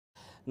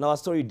Now, a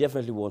story you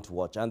definitely want to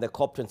watch, and the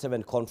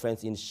COP27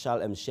 conference in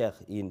Sharm el-Sheikh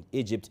in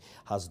Egypt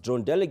has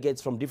drawn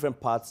delegates from different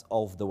parts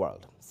of the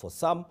world. For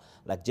some,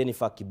 like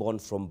Jennifer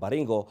Kibon from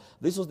Baringo,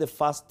 this was the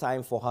first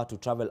time for her to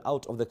travel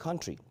out of the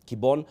country.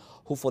 Kibon,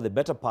 who for the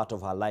better part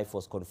of her life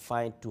was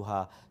confined to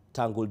her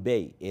Tangul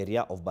Bay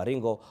area of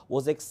Baringo,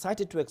 was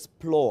excited to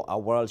explore a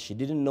world she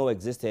didn't know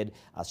existed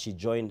as she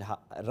joined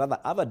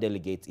other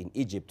delegates in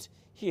Egypt.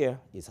 Here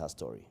is her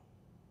story.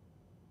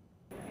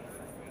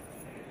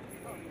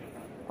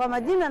 Kwa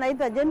majina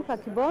naitwa Jennifer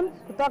Kibon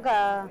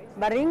kutoka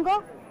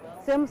Baringo,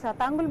 sehemu za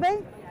Tangul Bay.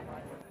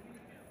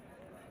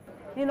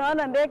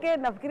 Ninaona ndege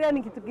nafikiria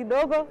ni kitu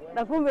kidogo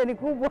na kumbe ni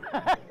kubwa.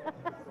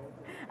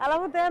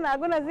 Alafu tena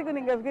hakuna siku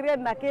ningefikiria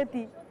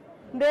ninaketi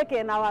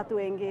ndege na watu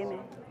wengine.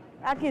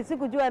 Haki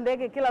sikujua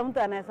ndege kila mtu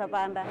anaweza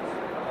panda.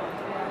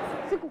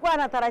 Sikukuwa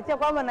natarajia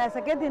kwamba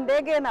naweza keti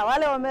ndege na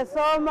wale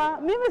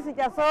wamesoma. Mimi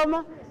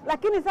sijasoma,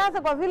 lakini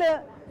sasa kwa vile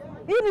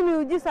hii ni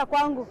miujiza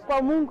kwangu,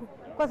 kwa Mungu,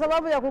 kwa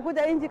sababu ya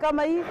kukuja nchi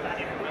kama hii.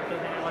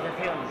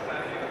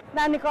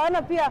 Na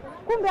nikaona pia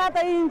kumbe hata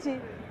hii nchi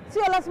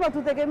sio lazima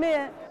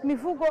tutegemee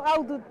mifugo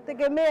au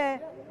tutegemee,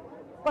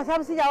 kwa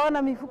sababu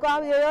sijaona mifugo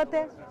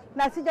yoyote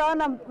na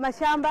sijaona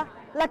mashamba,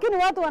 lakini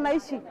watu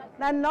wanaishi,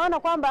 na ninaona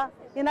kwamba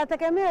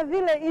inategemea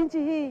vile nchi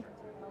hii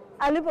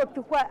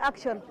alipochukua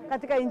action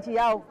katika nchi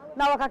yao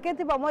na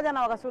wakaketi pamoja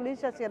na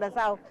wakasuluhisha shida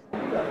zao.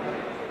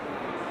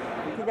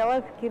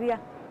 Sijawahi fikiria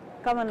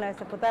kama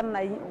naweza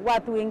kutana na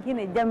watu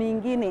wengine, jamii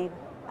nyingine,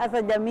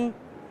 hasa jamii.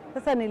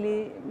 Sasa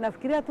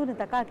nafikiria tu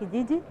nitakaa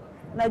kijiji,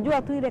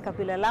 najua tu ile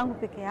kabila langu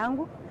peke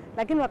yangu,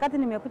 lakini wakati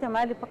nimekuja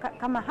mahali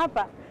kama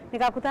hapa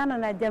nikakutana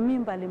na jamii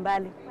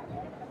mbalimbali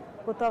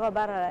kutoka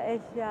bara la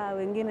Asia,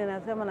 wengine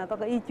nasema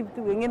natoka Egypt,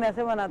 wengine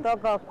nasema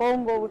natoka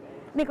Congo.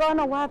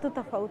 Nikaona watu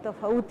tofauti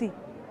tofauti,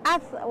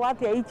 hasa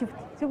watu ya Egypt.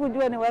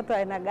 Sikujua ni watu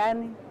aina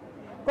gani,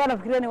 kwa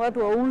nafikiria ni watu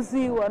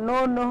weusi,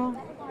 wanono.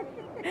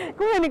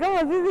 Kumbe ni kama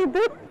sisi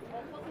tu.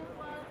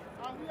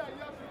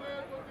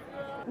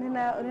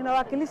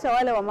 Ninawakilisha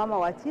wale wamama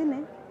wa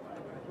chini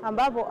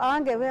ambapo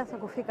hawangeweza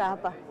kufika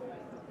hapa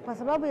kwa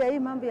sababu ya hii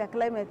mambo ya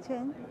climate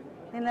change.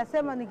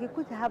 Ninasema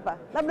nikikuja hapa,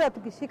 labda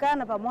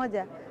tukishikana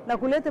pamoja na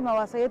kuleta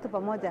mawazo yetu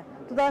pamoja,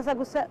 tutaweza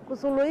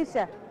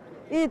kusuluhisha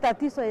hii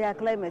tatizo ya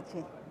climate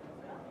change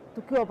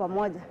tukiwa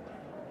pamoja.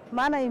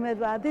 Maana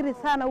imeathiri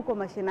sana huko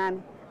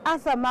mashinani,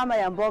 hasa mama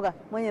ya mboga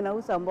mwenye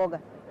nauza mboga.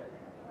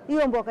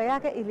 Hiyo mboga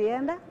yake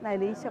ilienda na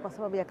iliisha kwa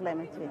sababu ya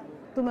climate change.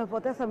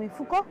 Tumepoteza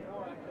mifuko.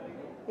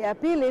 Ya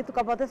pili,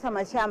 tukapoteza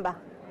mashamba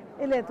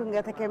ile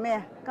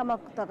tungetegemea kama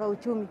kutoka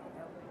uchumi.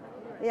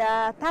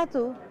 Ya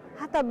tatu,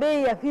 hata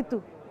bei ya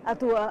vitu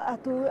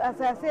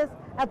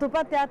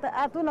hatupate,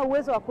 hatuna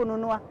uwezo wa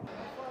kununua.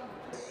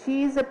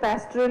 She is a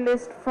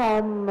pastoralist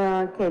from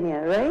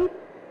Kenya, right?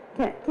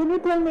 Can you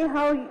tell me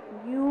how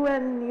you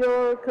and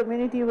your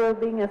community were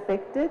being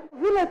affected?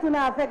 Vile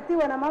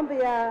tunaafektiwa na mambo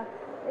ya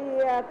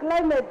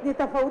climate ni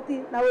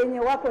tofauti na wenye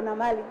wako na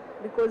mali.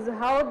 Because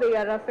how they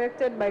are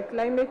affected by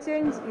climate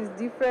change is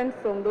different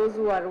from those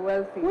who are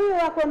wealthy. Huyu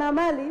wako na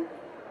mali,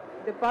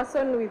 the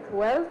person with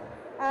wealth,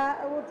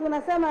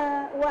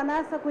 tunasema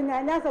wanaanza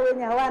kunyanyasa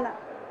wenye hawana.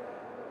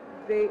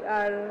 They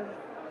are,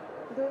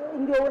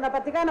 ndio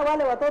unapatikana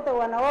wale watoto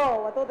wanaoa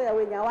watoto ya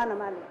wenye hawana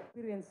mali.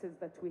 Experiences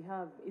that we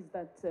have is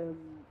that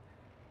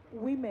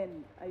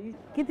women are...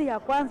 Kitu ya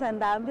kwanza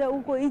ndaambia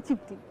huko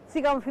Egypt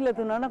si kama vile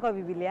tunaona kwa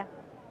Biblia.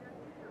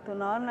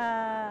 Tunaona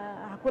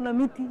hakuna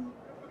miti,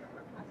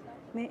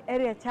 ni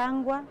area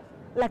changwa,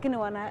 lakini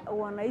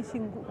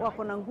wanaishi,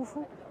 wako na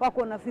nguvu,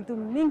 wako na vitu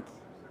mingi.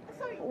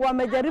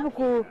 Wamejaribu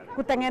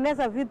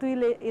kutengeneza vitu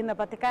ile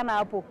inapatikana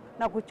hapo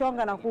na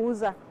kuchonga na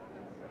kuuza.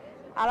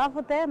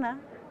 Alafu tena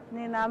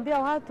ninaambia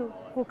watu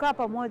kukaa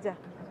pamoja.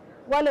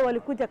 Wale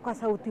walikuja kwa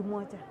sauti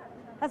moja.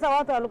 Sasa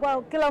watu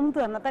walikuwa, kila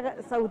mtu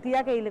anataka sauti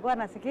yake ilikuwa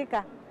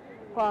nasikika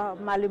kwa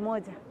mali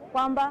moja,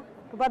 kwamba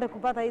tupate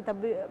kupata hii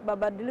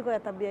mabadiliko ya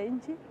tabia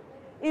nchi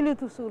ili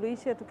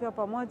tusuluhishe tukiwa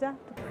pamoja.